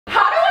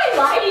I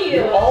lie to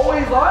you? You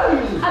always lie to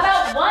me.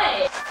 About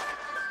what?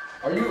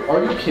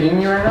 Are you kidding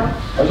me right now?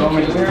 Are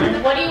you kidding me right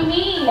now? What do you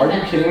mean? Are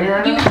you kidding me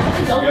right now?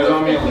 You guys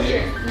want me to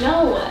leave?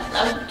 No.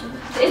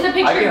 Is the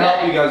picture I can good?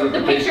 help you guys with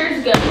the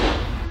picture's good.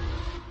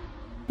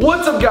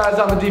 What's up guys,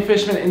 I'm the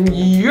D-Fishman and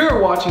you're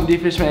watching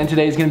D-Fishman, and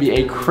today is gonna be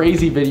a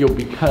crazy video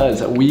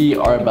because we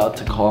are about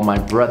to call my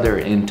brother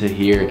into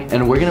here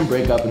and we're gonna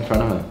break up in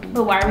front of him.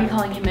 But why are we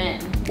calling him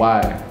in?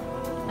 Why?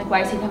 Like,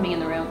 why is he coming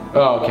in the room?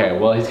 Oh, okay,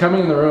 well he's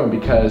coming in the room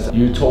because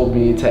you told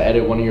me to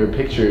edit one of your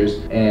pictures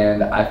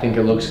and I think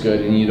it looks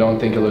good and you don't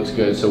think it looks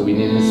good, so we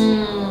need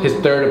his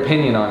third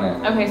opinion on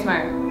it. Okay,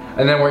 smart.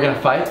 And then we're gonna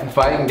fight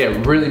and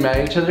get really mad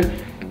at each other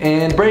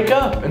and break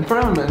up in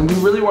front of him, and we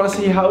really want to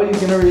see how he's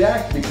gonna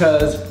react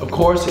because, of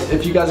course,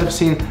 if you guys have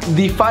seen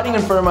the fighting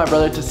in front of my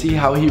brother to see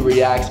how he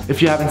reacts, if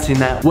you haven't seen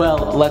that, well,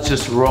 let's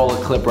just roll a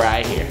clip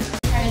right here.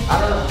 I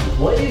don't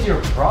know, what is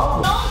your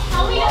problem? Don't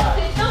tell me to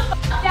sit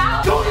the f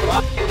down. Don't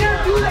you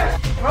dare do that,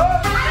 bro!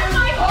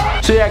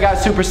 So yeah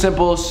guys, super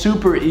simple,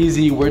 super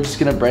easy. We're just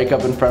gonna break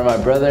up in front of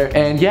my brother.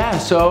 And yeah,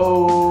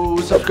 so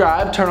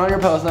subscribe, turn on your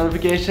post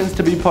notifications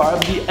to be part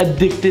of the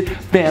Addicted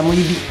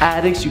family, the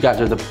Addicts. You guys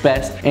are the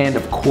best. And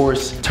of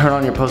course, turn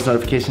on your post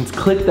notifications.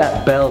 Click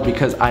that bell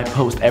because I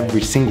post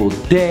every single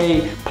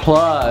day.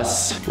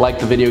 Plus, like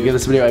the video, give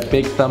this video a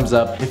big thumbs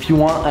up. If you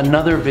want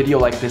another video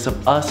like this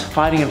of us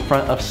fighting in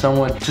front of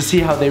someone to see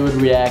how they would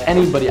react,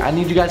 anybody, I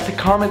need you guys to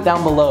comment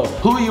down below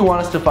who you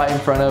want us to fight in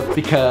front of,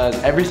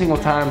 because every single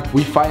time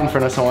we fight in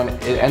front of someone,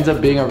 it ends up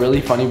being a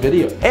really funny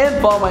video.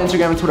 And follow my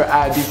Instagram and Twitter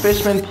at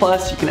 @DFishman.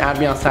 Plus, you can add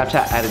me on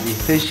Snapchat at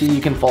 @DFishy. You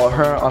can follow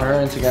her on her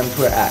Instagram and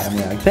Twitter at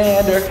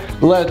Alexander.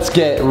 Let's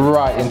get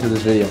right into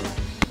this video.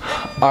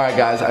 Alright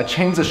guys, I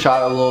changed the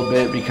shot a little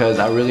bit because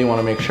I really want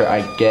to make sure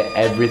I get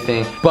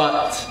everything.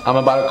 But I'm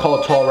about to call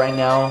a toll right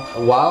now.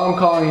 While I'm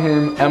calling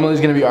him, Emily's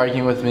going to be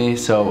arguing with me.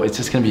 So it's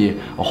just going to be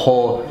a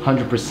whole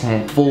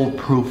 100%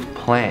 foolproof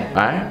plan.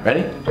 Alright,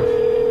 ready?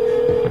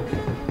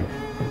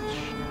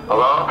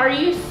 Hello? Are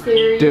you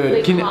serious?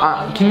 Dude,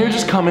 can you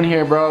just come in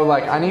here, bro?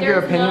 Like, I need your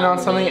opinion on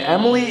something.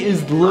 Emily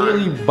is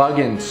literally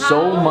bugging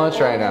so much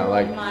right now.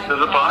 Like,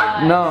 There's a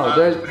bug? no,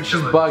 she's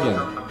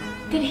bugging.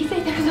 Did he say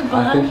there's a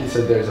bug? I think he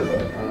said there's a bug. I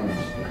don't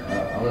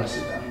know. I'm gonna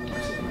sit down.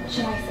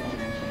 Should I sit?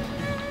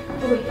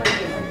 Oh, wait, where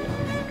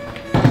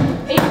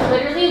are you? It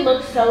literally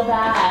looks so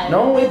bad.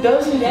 No, it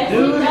doesn't, yes,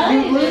 dude. It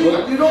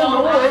does. You don't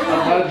know anything.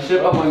 I've had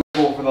shit up my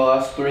nipple for the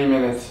last 3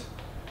 minutes.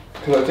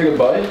 Cause I took a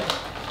bite,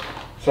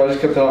 so I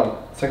just kept it on.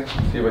 It's like,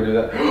 see if I do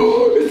that.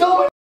 It's on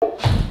my nipple!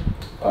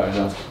 Alright,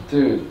 no.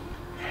 Dude.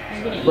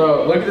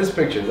 Bro, look at this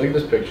picture. Look at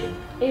this picture.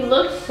 It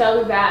looks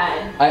so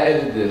bad. I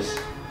edited this,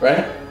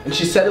 right? And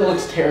she said it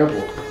looks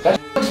terrible. That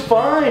looks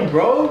fine,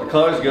 bro. The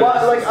color's good.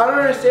 Why, like, I don't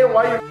understand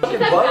why you're fucking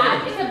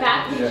bugging. It's a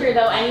bad picture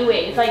though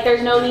anyways. Like,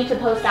 there's no need to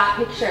post that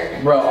picture.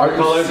 Bro, are The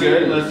color's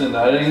good. Listen, the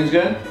editing's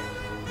good.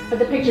 But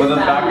the picture's But the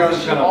bad. background's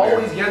She kind of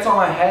always gets on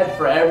my head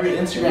for every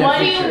Instagram What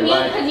do picture. you mean?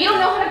 Like, Because you don't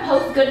know how to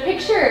post good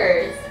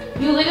pictures.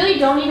 You literally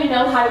don't even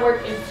know how to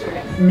work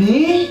Instagram.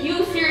 me?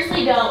 You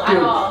seriously don't Dude,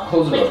 at all.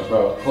 close the door,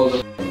 bro. Close the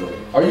door.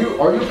 Are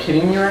you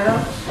kidding me right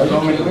now? Are you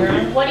kidding me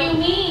right now? What do you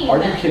mean? Are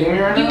you kidding me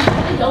right You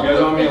now? really don't You guys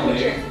post want me good to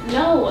leave? pictures.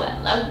 No.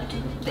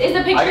 Is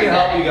the picture I can good?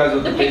 help you guys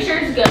with the the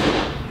picture's good.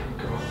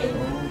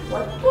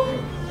 What the?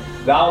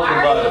 That was Why the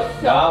are bug. you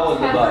so That was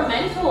the bug.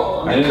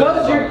 temperamental?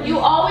 Because You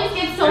always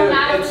get so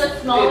mad over the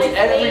smallest it's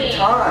every thing.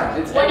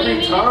 time. It's What do you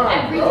every mean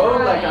time, every bro.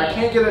 time? Like, I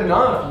can't get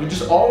enough. You're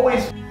just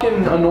always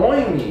fucking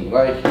annoying me.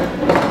 Like,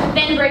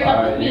 Then break up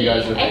Alright, with you me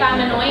guys are if I'm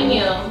annoying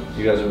you.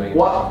 You guys are making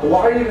why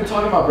are you even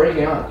talking about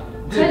breaking up?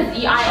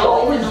 Because I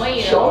always annoy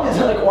you. She always,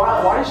 like,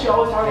 why is she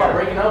always talking about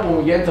breaking up when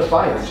we get into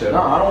fights?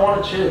 No, I don't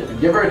want a chip.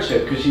 Give her a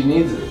chip because she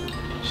needs it.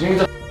 She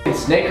needs a fucking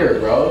Snicker,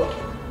 bro.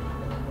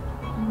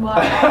 What?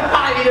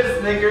 I need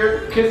a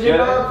Snicker. Because you're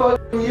not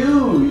fucking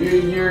you.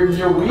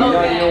 You're weird.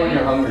 Okay. You know when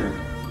you're hungry.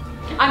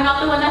 I'm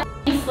not the one that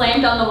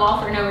slammed on the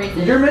wall for no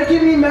reason. You're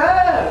making me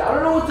mad. I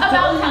don't know what to tell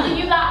About you. telling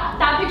you that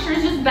that picture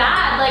is just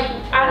bad. Like,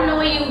 I don't know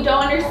what you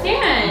don't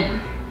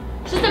understand.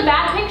 It's just a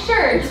bad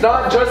picture. It's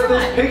not just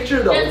this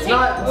picture though. It's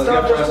not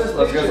just this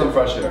Let's get picture. some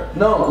fresh air.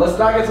 No, let's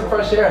not get some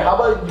fresh air. How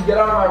about you get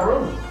out of my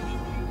room?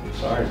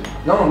 Sorry.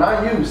 No,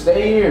 not you.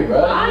 Stay here,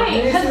 bro. Why?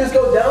 You need to see this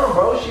go down,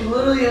 bro. She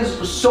literally is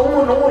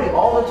so annoying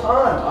all the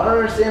time. I don't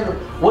understand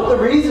what the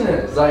reason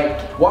is. Like,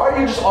 why are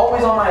you just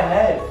always on my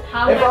head?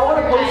 How If I am want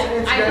to on post your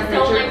an head? I Instagram just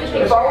don't like the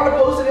picture, if I want to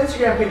post an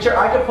Instagram picture,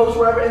 I can post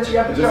whatever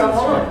Instagram picture I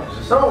want.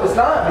 No, it's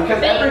not because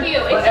Thank you.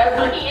 It's just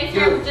fucking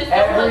Instagram. Just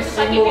don't post a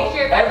fucking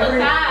picture if I look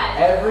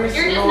bad.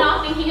 You're just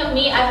not thinking of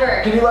me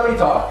ever. Can you let me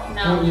talk?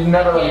 No. You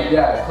never let me. can't.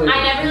 Yeah, clearly.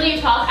 I never let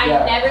you talk. I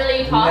Yeah. never let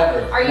you talk.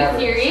 Never, Are you never.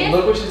 serious?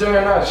 Look what she's doing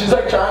right now. She's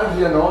like trying to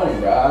be annoying,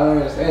 bro. I don't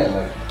understand.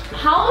 Like,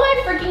 How am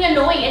I freaking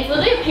annoying? It's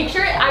literally a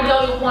picture. I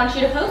don't want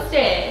you to post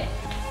it.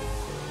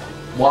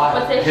 why?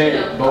 What's the issue?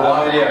 Hey, but I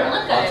why? don't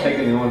look good. I'll take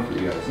a new one for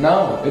you guys.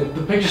 No,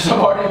 the pictures have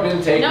already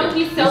been taken. No,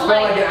 he's so spent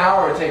like an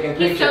hour taking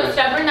He's pictures. so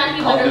stubborn that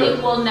he I'll do literally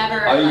it. will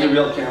never. I'll use a like,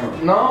 real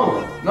camera.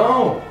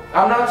 No,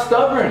 I'm not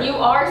stubborn. You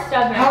are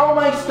stubborn. How am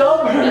I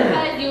stubborn?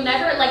 Because you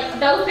never, like,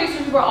 those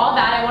pictures were all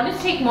bad. I wanted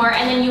to take more,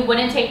 and then you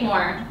wouldn't take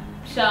more.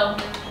 So,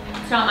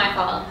 it's not my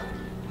fault.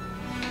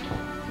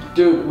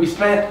 Dude, we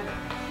spent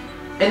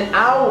an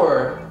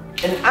hour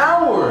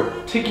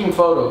taking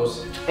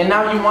photos, and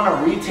now you want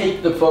to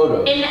retake the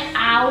photos. An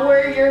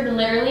hour? You're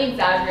literally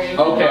exaggerating.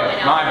 Okay,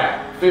 my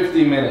bad.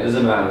 50 minutes.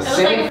 Doesn't matter.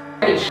 Same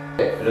shit.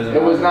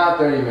 It was not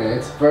 30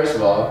 minutes. First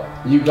of all,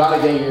 you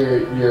gotta get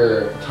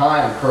your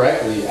time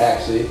correctly.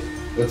 Actually,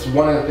 that's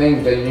one of the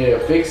things that you need to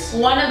fix.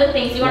 One of the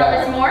things. You want to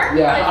list more?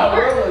 Yeah, List I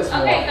more? will list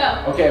more. Okay,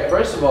 go. Okay,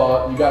 first of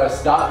all, you gotta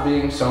stop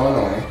being so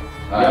annoying.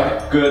 You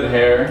have good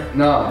hair.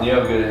 No. You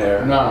have good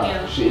hair. No.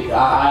 Yeah.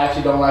 I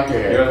actually don't like your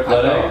hair. You're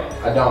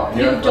athletic. I don't.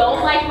 You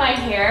don't like my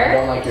hair? I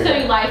don't like your so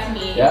hair. you lied to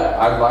me. Yeah,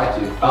 I lied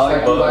to you. Just I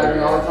like you lie both. to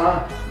me all the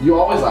time. You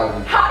always lie to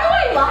me. How do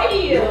I lie to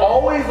you? You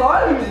always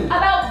lie to me.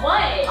 About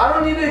what? I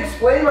don't need to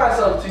explain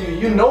myself to you.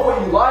 You know what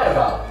you lie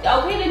about.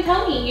 Okay, then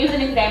tell me. Use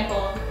an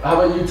example.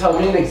 How about you tell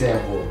me an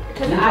example?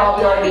 You I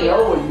probably lie to already you.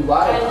 know what you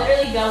lie I about.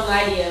 literally don't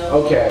lie to you.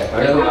 Okay.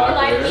 I You really probably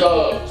lied to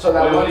me. So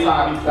that What one do you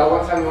time, need me that for?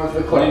 one time you went to the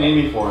What club. do you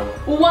need me for?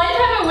 One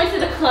time I went to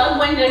the club.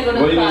 When did I go to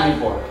What the do you club? need me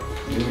for?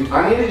 You need me for?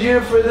 I needed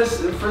you for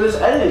this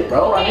edit,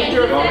 bro. I Okay, need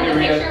your. you said the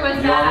picture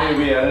was you want me bad. to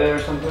re-edit it or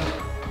something?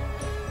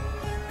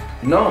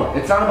 No,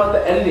 it's not about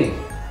the editing.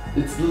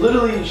 It's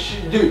literally,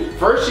 dude,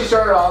 first she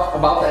started off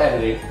about the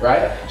editing,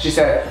 right? She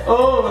said,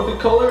 oh, the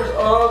color's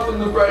up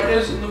and the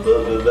brightness and the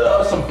blah, blah,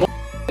 blah, some bullshit.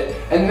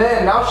 And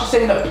then now she's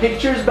saying the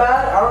picture's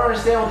bad? I don't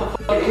understand what the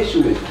fucking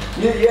issue is.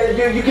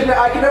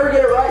 I can never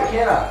get it right,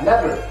 can I?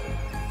 Never.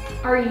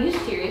 Are you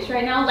serious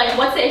right now? Like,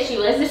 what's the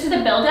issue? Is this just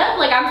a build-up?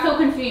 Like, I'm so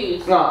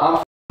confused. No, I'm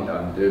f***ing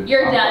done, dude.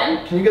 You're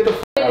done? Can you get the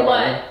f*** out of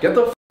my room? Get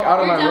the f*** out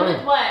of my room. You're done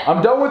with what?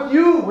 I'm done with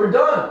you. We're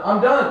done. I'm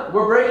done.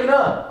 We're breaking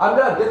up. I'm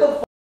done. Get the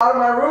f*** out of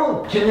my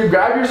room. Can you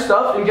grab your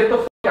stuff and get the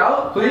f***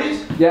 out,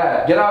 please?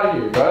 Yeah, get out of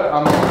here, bro.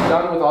 I'm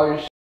done with all your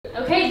shit.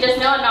 Okay, just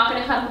know I'm not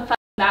gonna come fucking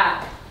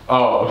back.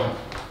 Oh,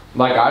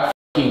 like I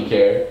f***ing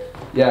care.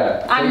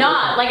 Yeah. I'm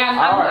not. Like, I'm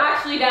All right.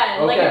 actually done.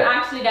 Okay. Like, I'm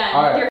actually done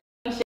All right. with your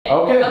fucking shit.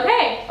 Okay.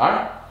 Okay.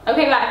 Alright.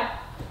 Okay, bye.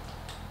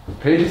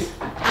 Peace.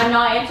 I'm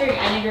not answering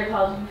any of your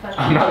calls. You fucking.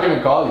 I'm not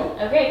gonna call you.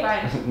 Okay,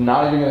 fine.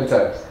 Not even gonna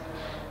text.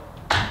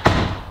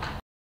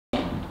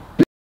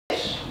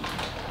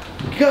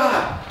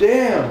 God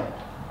damn.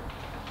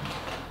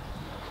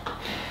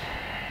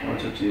 Want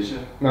to tease you?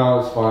 No,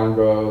 it's fine,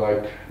 bro.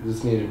 Like,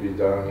 this needed to be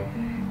done.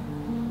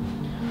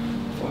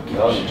 Fuck you.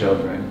 That was a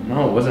joke, right?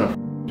 No, it wasn't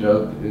a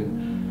joke, dude.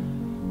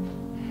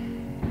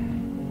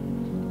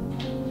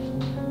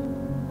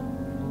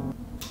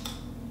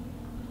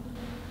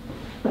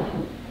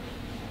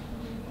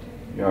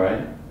 You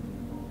alright?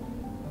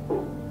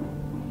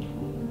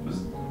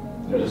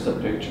 They're just a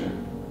picture.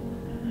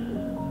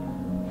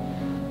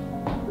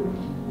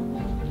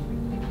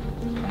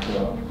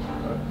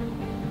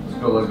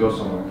 Let's go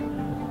somewhere.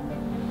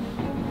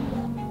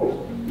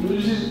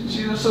 She's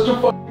just such a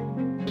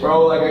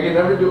bro. Like, I could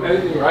never do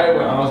anything right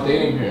when I was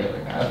dating her.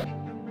 Like,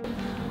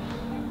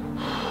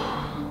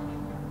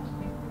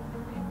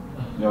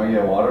 You wanna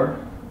get water?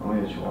 I'm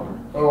gonna get you water.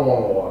 I don't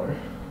want water.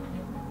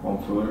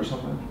 Want food or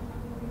something?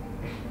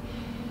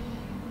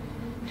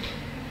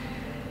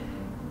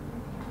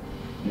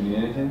 You need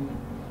anything?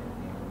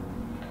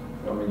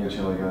 You want me to get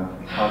you like a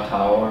hot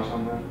towel or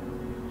something?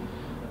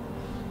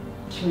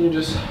 Can you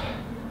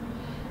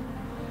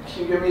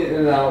get me in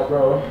and out,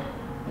 bro?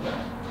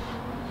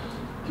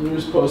 Can you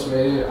just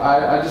Postmate it?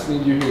 I just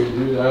need you here,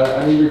 dude.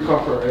 I need your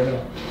comfort right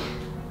now.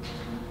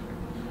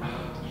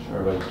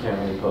 Sure, but you can't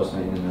really post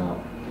me in and out.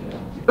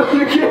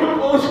 You can't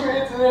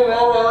Postmate in and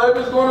out. My life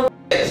is going to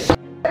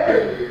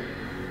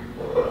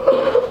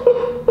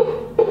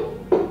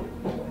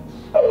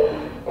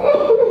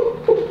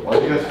Why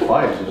did you guys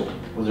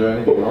fight? Was there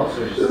anything else?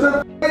 Or This is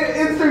a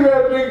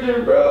Instagram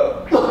picture,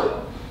 bro.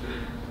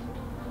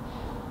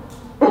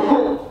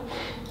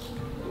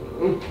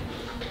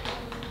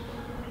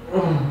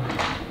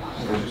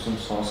 There's just some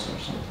salsa or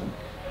something.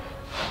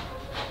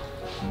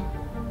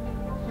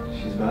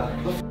 She's back.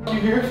 What the f*** are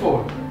you here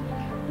for?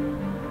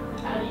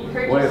 You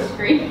heard Wait. you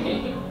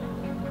screaming.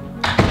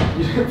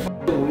 You didn't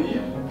f***ing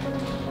leave?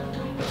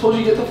 I told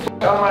you to get the f***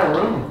 out of my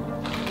room.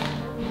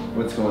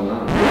 What's going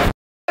on?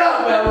 Get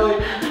up, Emily!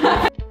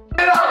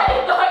 I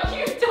thought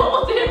you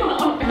told him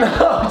already.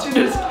 No, she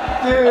just...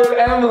 Dude,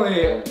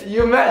 Emily,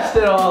 you messed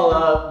it all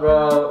up,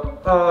 bro.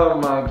 Oh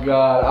my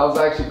god. I was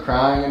actually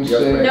crying and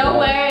shit. No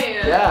way.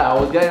 Yeah, I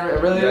was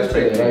getting really Yes, into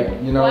it. baby.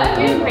 Like, you know, What?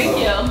 We didn't break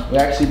you. we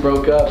actually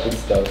broke up and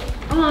stuff.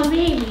 Oh,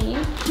 baby.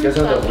 You guys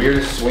have the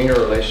weirdest swinger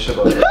relationship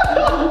ever.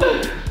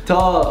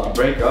 Tall.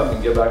 Break up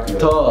and get back together.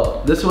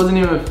 Tall. This wasn't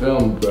even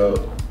filmed, bro.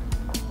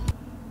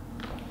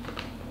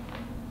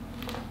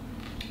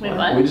 Wait,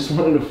 what? We just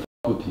wanted to f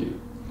with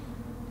you.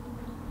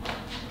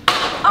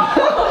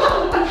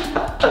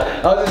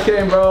 I was just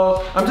kidding,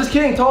 bro. I'm just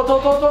kidding. Tall.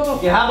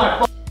 You have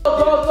my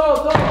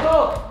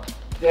Tall.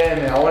 Damn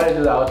it, I wanted to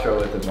do the outro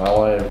with him. I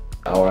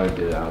wanted to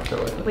do the outro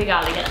with him. We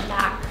gotta get him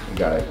back. You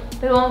got it.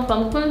 We want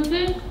pumpkin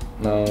seed?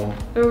 No.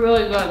 They're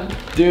really good.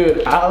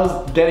 Dude, I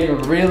was getting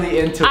really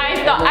into it.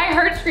 I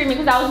heard screaming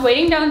because I was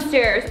waiting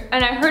downstairs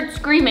and I heard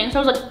screaming.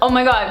 So I was like, oh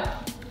my God,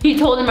 he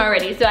told him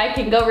already, so I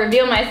can go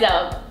reveal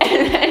myself.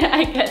 And then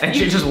I guess. And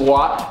she just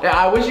walked. Yeah,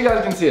 I wish you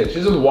guys can see it. She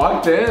just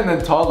walked in and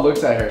then Todd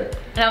looks at her.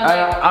 And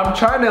I'm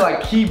trying to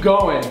like keep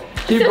going. So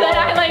then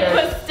I like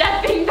was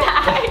stepping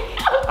back.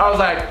 I was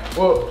like,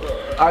 well,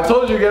 I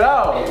told you to get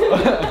out.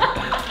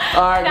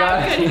 Alright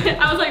guys.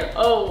 I was like,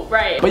 oh,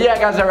 right. But yeah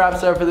guys, that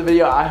wraps it up for the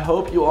video. I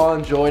hope you all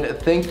enjoyed.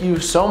 Thank you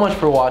so much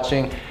for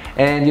watching.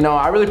 And you know,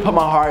 I really put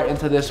my heart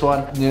into this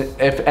one.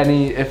 If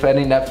any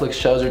Netflix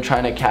shows are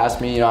trying to cast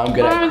me, you know, I'm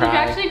good at crying. Did you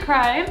actually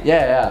cry?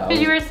 Yeah. Because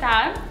you were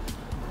sad?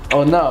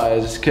 Oh no,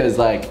 it's because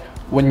like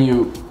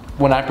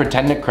when I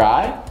pretend to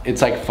cry,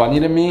 it's like funny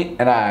to me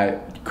and I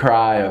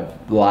cry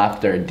of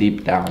laughter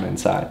deep down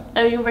inside.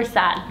 Oh, you were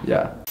sad.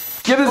 Yeah.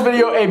 Give this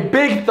video a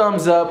big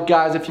thumbs up,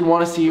 guys, if you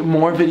want to see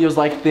more videos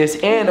like this.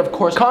 And of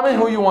course, comment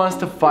who you want us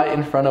to fight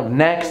in front of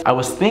next. I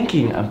was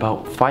thinking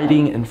about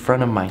fighting in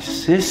front of my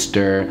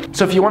sister.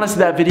 So if you want to see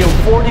that video,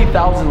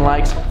 40,000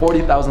 likes,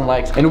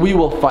 and we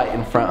will fight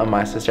in front of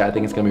my sister. I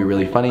think it's going to be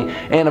really funny.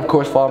 And of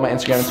course, follow my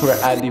Instagram and Twitter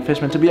at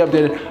 @DFishman to be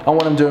updated on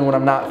what I'm doing when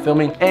I'm not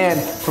filming. And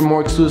for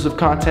more exclusive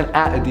content,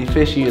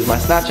 @DFishy is my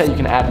Snapchat. You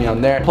can add me on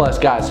there. Plus,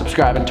 guys,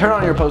 subscribe and turn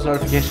on your post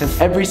notifications.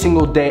 Every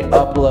single day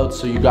upload,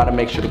 so you got to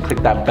make sure to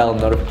click that bell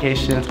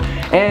notifications,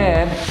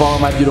 and follow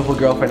my beautiful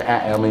girlfriend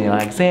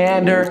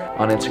 @EmilyAlexander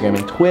on Instagram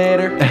and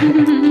Twitter.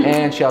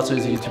 And she also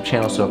has a YouTube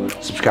channel, so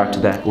subscribe to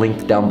that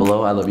link down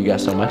below. I love you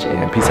guys so much,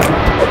 and peace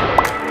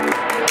out.